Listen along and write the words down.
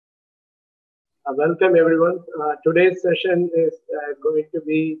Welcome everyone. Today's session is going to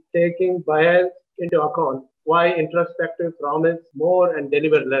be taking bias into account. Why introspective promise more and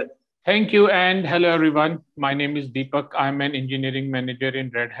deliver less. Thank you and hello everyone. My name is Deepak. I'm an engineering manager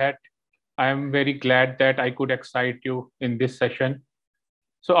in Red Hat. I am very glad that I could excite you in this session.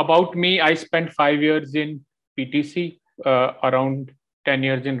 So about me, I spent 5 years in PTC, around 10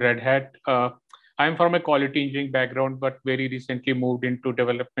 years in Red Hat. I'm from a quality engineering background, but very recently moved into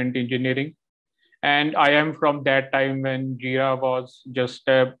development engineering. And I am from that time when Jira was just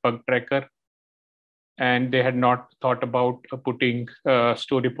a bug tracker and they had not thought about putting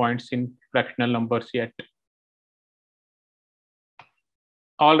story points in fractional numbers yet.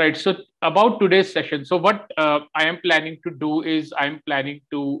 All right, so about today's session. So what I am planning to do is I'm planning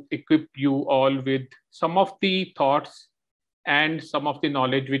to equip you all with some of the thoughts and some of the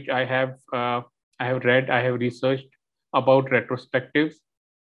knowledge which I have read, I have researched about retrospectives.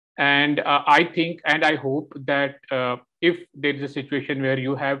 And I think and I hope that if there is a situation where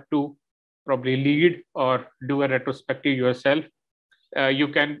you have to probably lead or do a retrospective yourself, you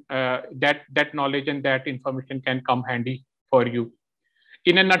can that knowledge and that information can come handy for you.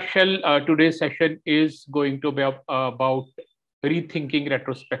 In a nutshell, today's session is going to be about rethinking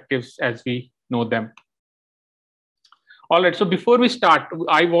retrospectives as we know them. All right. So before we start,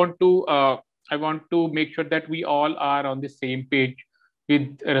 I want to make sure that we all are on the same page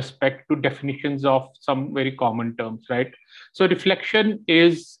with respect to definitions of some very common terms, right? So reflection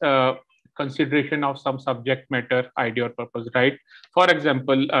is consideration of some subject matter, idea, or purpose, right? For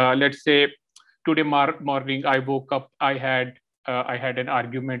example, let's say today morning I woke up, I had an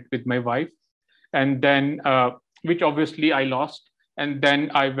argument with my wife, and then which obviously I lost. And then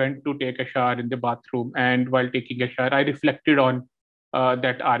I went to take a shower in the bathroom, and while taking a shower, I reflected on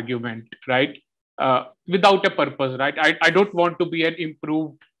that argument, right? Without a purpose, right? I don't want to be an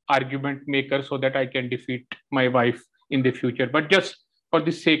improved argument maker so that I can defeat my wife in the future, but just for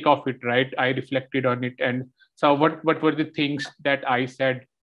the sake of it, right? I reflected on it, and so what were the things that I said,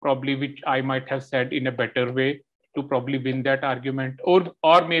 probably which I might have said in a better way to probably win that argument, or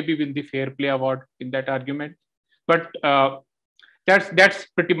maybe win the fair play award in that argument. But that's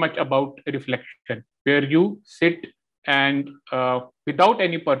pretty much about reflection, where you sit and without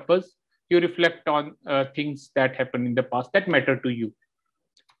any purpose you reflect on things that happened in the past that matter to you.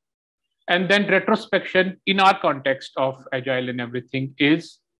 And then retrospection in our context of agile and everything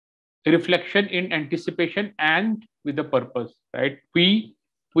is reflection in anticipation and with a purpose, right? We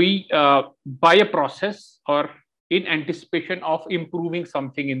by a process or in anticipation of improving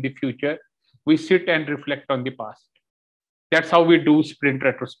something in the future, we sit and reflect on the past. That's how we do sprint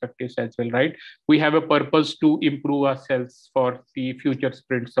retrospectives as well, right? We have a purpose to improve ourselves for the future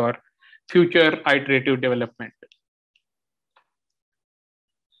sprints or future iterative development.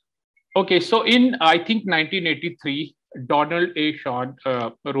 Okay, so in I think 1983, Donald A. Shawn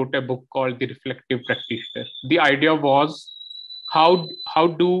wrote a book called The Reflective Practitioner. The idea was how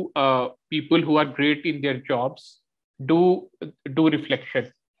do people who are great in their jobs do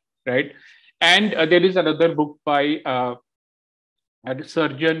reflection, right? And there is another book by a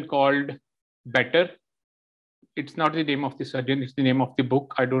surgeon called Better. It's not the name of the surgeon, it's the name of the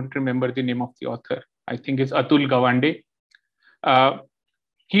book. I don't remember the name of the author. I think it's Atul Gawande.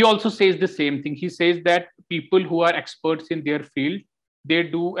 He also says the same thing. He says that people who are experts in their field, they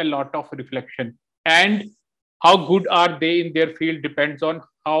do a lot of reflection. And how good are they in their field depends on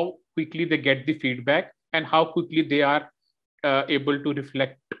how quickly they get the feedback and how quickly they are able to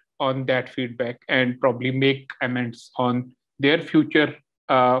reflect on that feedback and probably make amends on their future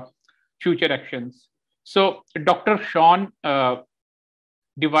actions. So Dr. Shawn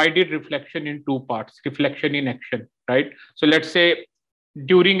divided reflection in two parts: reflection in action, right? So let's say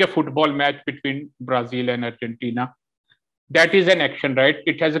during a football match between Brazil and Argentina, that is an action, right?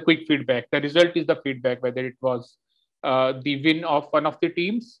 It has a quick feedback. The result is the feedback, whether it was the win of one of the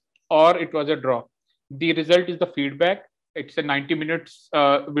teams or it was a draw. The result is the feedback. It's a 90 minutes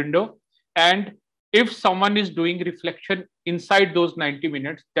window. And if someone is doing reflection inside those 90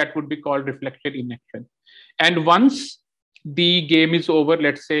 minutes, that would be called reflection in action. And once the game is over,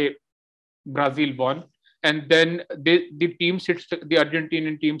 let's say Brazil won, and then the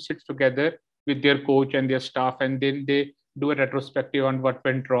Argentinian team sits together with their coach and their staff, and then they do a retrospective on what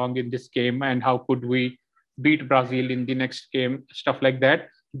went wrong in this game and how could we beat Brazil in the next game, stuff like that.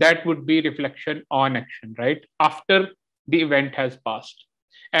 That would be reflection on action, right? After the event has passed.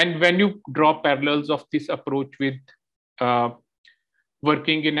 And when you draw parallels of this approach with uh,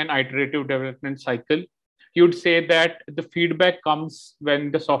 working in an iterative development cycle, you'd say that the feedback comes when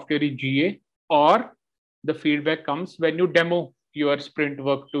the software is GA, or the feedback comes when you demo your sprint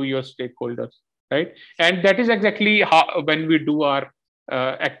work to your stakeholders. right? And that is exactly how when we do our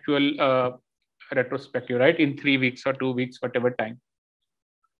actual retrospective, right? In 3 weeks or 2 weeks, whatever time.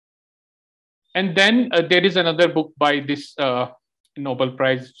 And then there is another book by this Nobel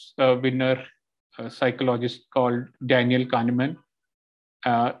Prize winner psychologist called Daniel Kahneman,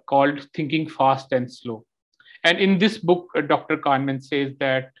 called Thinking Fast and Slow. And in this book, Dr. Kahneman says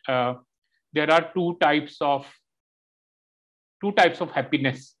that there are two types of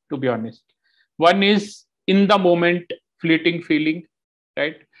happiness, to be honest. One is in the moment, fleeting feeling,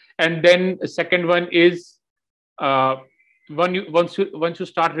 right? And then the second one is uh, once you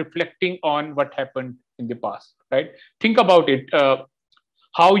start reflecting on what happened in the past, right? Think about it.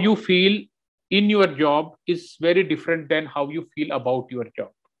 How you feel in your job is very different than how you feel about your job.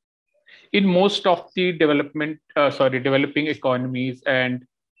 In most of the developing economies and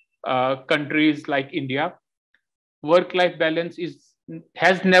countries like India, work-life balance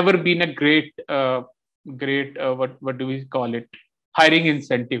has never been a great what do we call it, hiring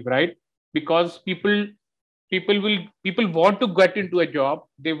incentive, right? Because people want to get into a job,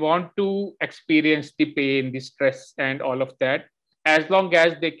 they want to experience the pain, the stress, and all of that. As long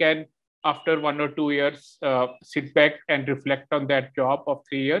as they can, after 1 or 2 years, sit back and reflect on that job of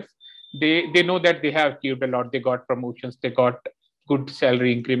 3 years, they know that they have achieved a lot. They got promotions, they got good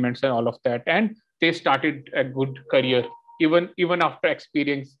salary increments and all of that, and they started a good career. Even after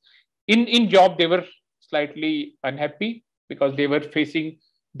experience in job, they were slightly unhappy because they were facing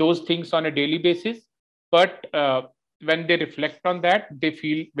those things on a daily basis. But when they reflect on that, they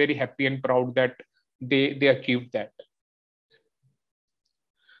feel very happy and proud that they achieved that.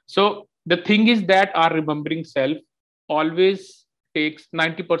 So the thing is that our remembering self always takes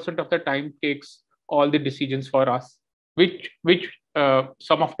 90% of the time, takes all the decisions for us, which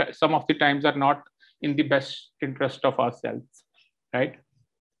some of the times are not in the best interest of ourselves, right?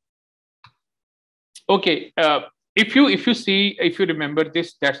 Okay, if you remember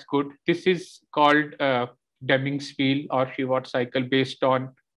this, that's good. This is called Deming's wheel or Shewhart cycle,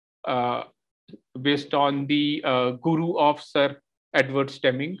 uh, based on the guru of Sir Edward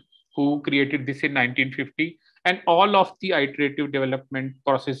Deming, who created this in 1950. And all of the iterative development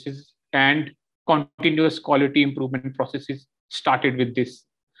processes and continuous quality improvement processes started with this: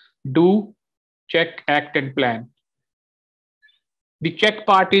 do, check, act, and plan. The check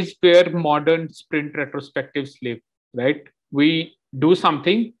part is where modern sprint retrospectives live, right? We do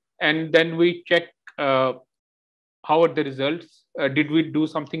something and then we check how are the results. Did we do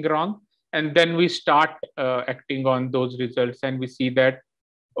something wrong? And then we start acting on those results, and we see that,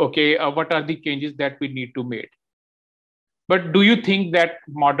 okay, what are the changes that we need to make? But do you think that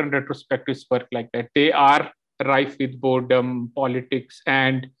modern retrospectives work like that? They are rife with boredom, politics,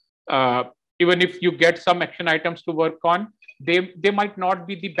 and uh, even if you get some action items to work on, they might not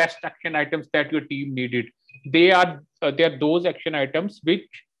be the best action items that your team needed. They are those action items which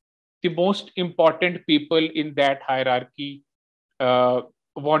the most important people in that hierarchy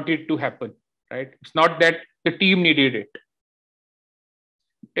wanted to happen, right? It's not that the team needed it.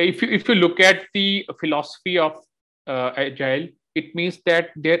 If you look at the philosophy of Agile, it means that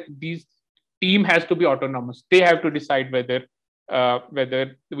these team has to be autonomous. They have to decide whether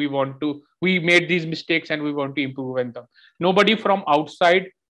we made these mistakes and we want to improve on them. Nobody from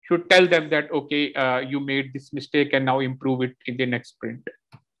outside should tell them that, okay, you made this mistake and now improve it in the next sprint.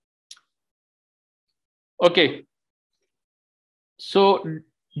 Okay, so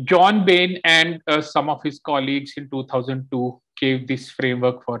John Bain and some of his colleagues in 2002 gave this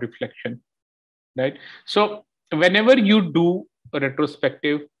framework for reflection, right? So whenever you do a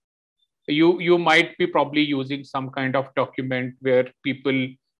retrospective, you might be probably using some kind of document where people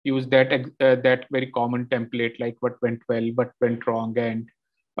use that very common template, like what went well, what went wrong, and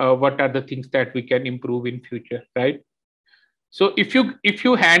what are the things that we can improve in future, right? So if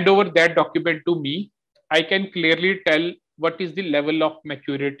you hand over that document to me, I can clearly tell what is the level of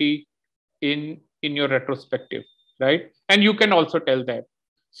maturity in your retrospective, right? And you can also tell that.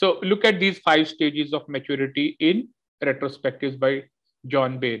 So look at these 5 stages of maturity in retrospectives by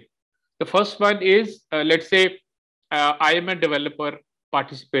John Bain. The first one is, let's say I am a developer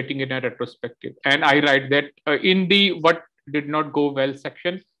participating in a retrospective, and I write that in the what did not go well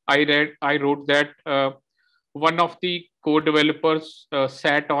section, I wrote that one of the co-developers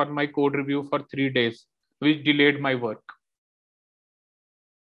sat on my code review for 3 days, which delayed my work.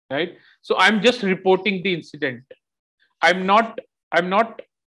 Right. So I'm just reporting the incident. I'm not I'm not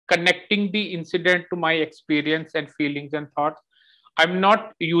connecting the incident to my experience and feelings and thoughts. I'm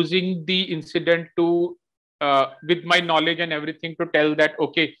not using the incident to with my knowledge and everything to tell that,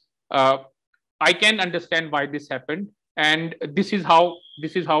 okay, uh, I can understand why this happened, and this is how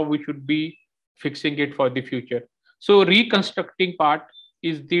we should be fixing it for the future. So reconstructing part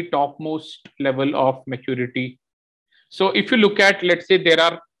is the topmost level of maturity. So if you look at, let's say there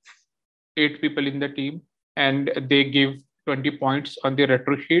are 8 people in the team and they give 20 points on the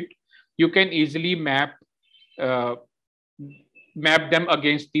retro sheet, you can easily uh, map them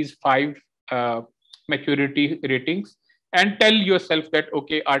against these 5 maturity ratings and tell yourself that,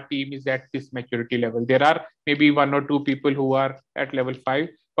 okay, our team is at this maturity level. There are maybe 1 or 2 people who are at level 5,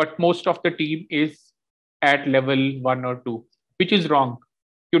 but most of the team is at level 1 or 2, which is wrong.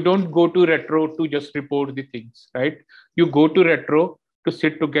 You don't go to retro to just report the things, right? You go to retro to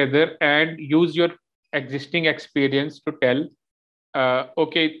sit together and use your existing experience to tell,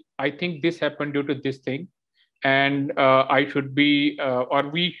 okay, I think this happened due to this thing, and I should be, or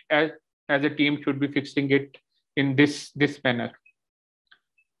we as a team should be fixing it in this manner.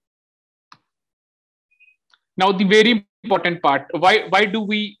 Now, the very important part, why do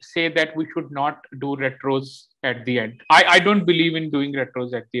we say that we should not do retros at the end? I don't believe in doing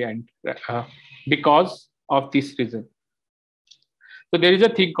retros at the end because of this reason. So there is a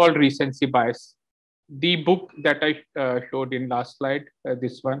thing called recency bias. The book that I showed in last slide,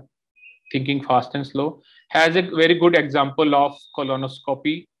 this one, Thinking Fast and Slow, has a very good example of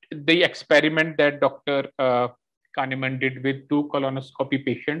colonoscopy. The experiment that Dr. Kahneman did with 2 colonoscopy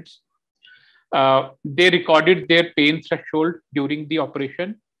patients, they recorded their pain threshold during the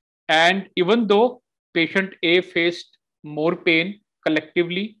operation. And even though patient A faced more pain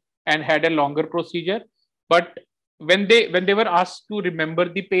collectively and had a longer procedure, but when they were asked to remember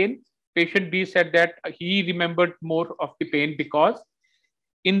the pain, patient B said that he remembered more of the pain because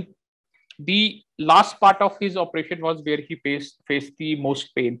in the last part of his operation was where he faced the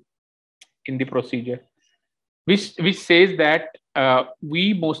most pain in the procedure, which says that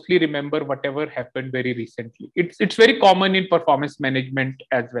we mostly remember whatever happened very recently. It's very common in performance management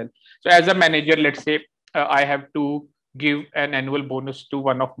as well. So as a manager, let's say I have to give an annual bonus to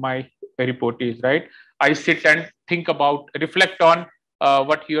one of my reportees, right? I sit and reflect on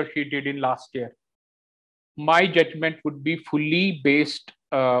what he or she did in last year. My judgment would be fully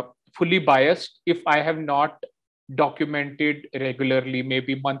biased if I have not documented regularly,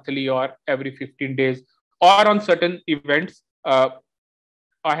 maybe monthly or every 15 days, or on certain events. If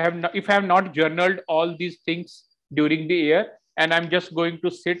I have not journaled all these things during the year, and I'm just going to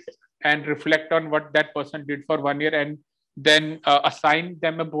sit and reflect on what that person did for 1 year and then assign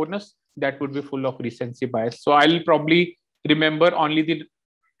them a bonus, that would be full of recency bias. So I'll probably remember only the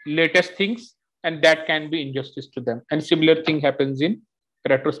latest things, and that can be injustice to them. And similar thing happens in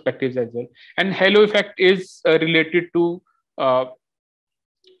retrospectives as well. And halo effect is related to,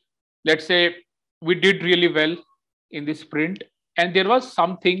 let's say we did really well in the sprint, and there was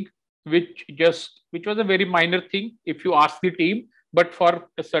something which was a very minor thing if you ask the team, but for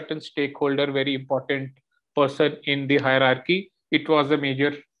a certain stakeholder, very important person in the hierarchy, it was a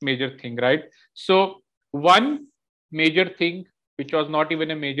major thing, right? So one major thing which was not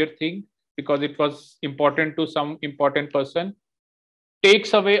even a major thing because it was important to some important person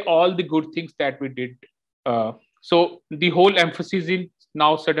takes away all the good things that we did. So the whole emphasis is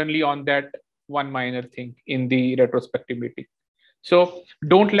now suddenly on that one minor thing in the retrospective meeting. So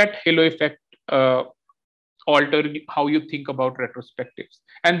don't let halo effect alter how you think about retrospectives.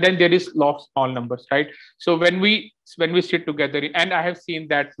 And then there is law of small numbers, right? So when we sit together, and I have seen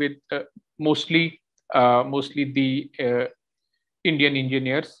that with mostly the Indian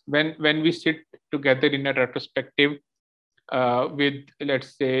engineers, when we sit together in a retrospective with,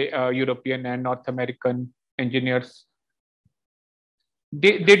 let's say, European and North American engineers,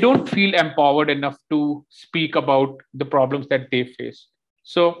 they don't feel empowered enough to speak about the problems that they face.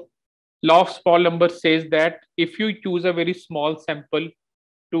 So law of small numbers says that if you choose a very small sample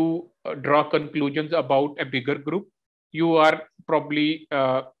to draw conclusions about a bigger group, you are probably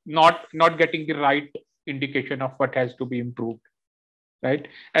not getting the right indication of what has to be improved, right?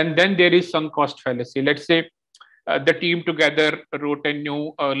 And then there is sunk cost fallacy. Let's say the team together wrote a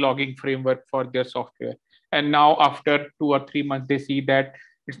new logging framework for their software, and now after 2 or 3 months they see that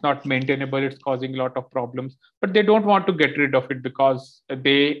it's not maintainable, it's causing a lot of problems, but they don't want to get rid of it because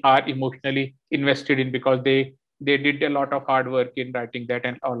they are emotionally invested in, because they did a lot of hard work in writing that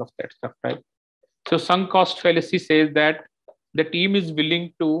and all of that stuff, right? So sunk cost fallacy says that the team is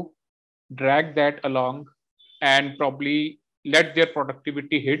willing to drag that along and probably let their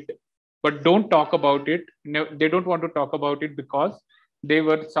productivity hit, but don't talk about it. No, they don't want to talk about it because they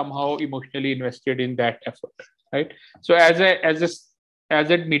were somehow emotionally invested in that effort, right? So as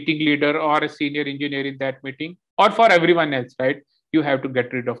a meeting leader or a senior engineer in that meeting, or for everyone else, right, you have to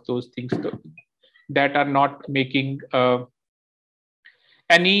get rid of those things that are not making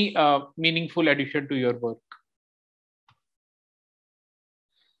any meaningful addition to your work.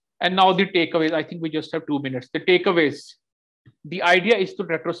 And now the takeaways. I think we just have 2 minutes. The takeaways. The idea is to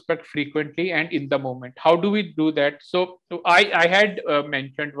retrospect frequently and in the moment. How do we do that? So I had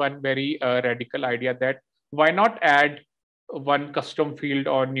mentioned one very radical idea, that why not add one custom field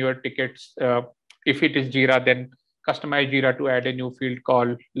on your tickets? If it is Jira, then customize Jira to add a new field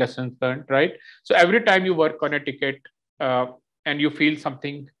called lessons learned, right? So every time you work on a ticket and you feel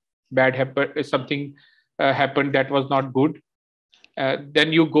something bad happened, something happened that was not good,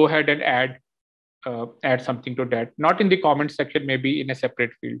 then you go ahead and add something to that, not in the comment section, maybe in a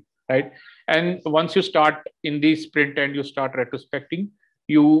separate field, right? And once you start in the sprint and you start retrospecting,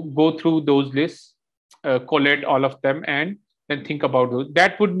 you go through those lists, collate all of them, and then think about those.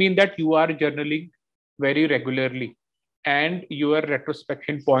 That would mean that you are journaling very regularly and your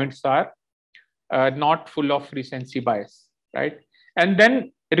retrospection points are not full of recency bias, right? And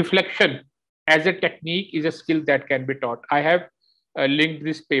then reflection as a technique is a skill that can be taught. I have linked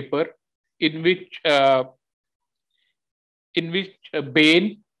this paper in which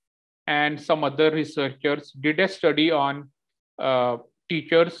Bain and some other researchers did a study on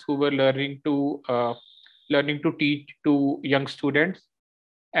teachers who were learning to teach to young students,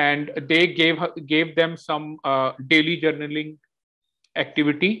 and they gave them some daily journaling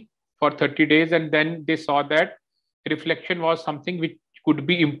activity for 30 days, and then they saw that reflection was something which could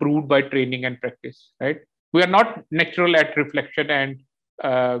be improved by training and practice, right? We are not natural at reflection and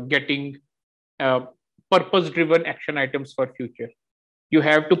getting purpose-driven action items for future. You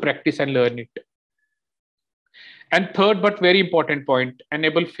have to practice and learn it. And third, but very important point,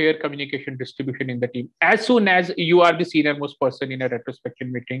 enable fair communication distribution in the team. As soon as you are the senior most person in a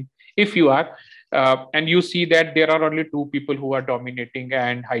retrospection meeting, if you are, and you see that there are only 2 people who are dominating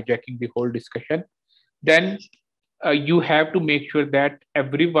and hijacking the whole discussion, then you have to make sure that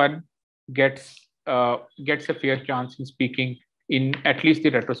everyone gets a fair chance in speaking in at least the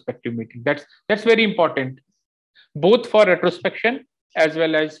retrospective meeting. That's very important, both for retrospection as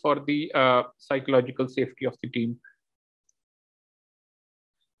well as for the psychological safety of the team.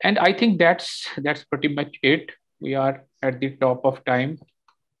 And I think that's pretty much it. We are at the top of time.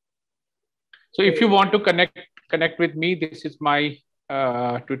 So if you want to connect with me, this is my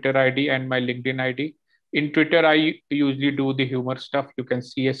Twitter ID and my LinkedIn ID. In Twitter, I usually do the humor stuff. You can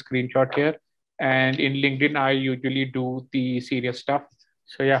see a screenshot here. And in LinkedIn, I usually do the serious stuff.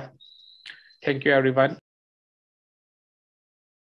 So yeah, thank you, everyone.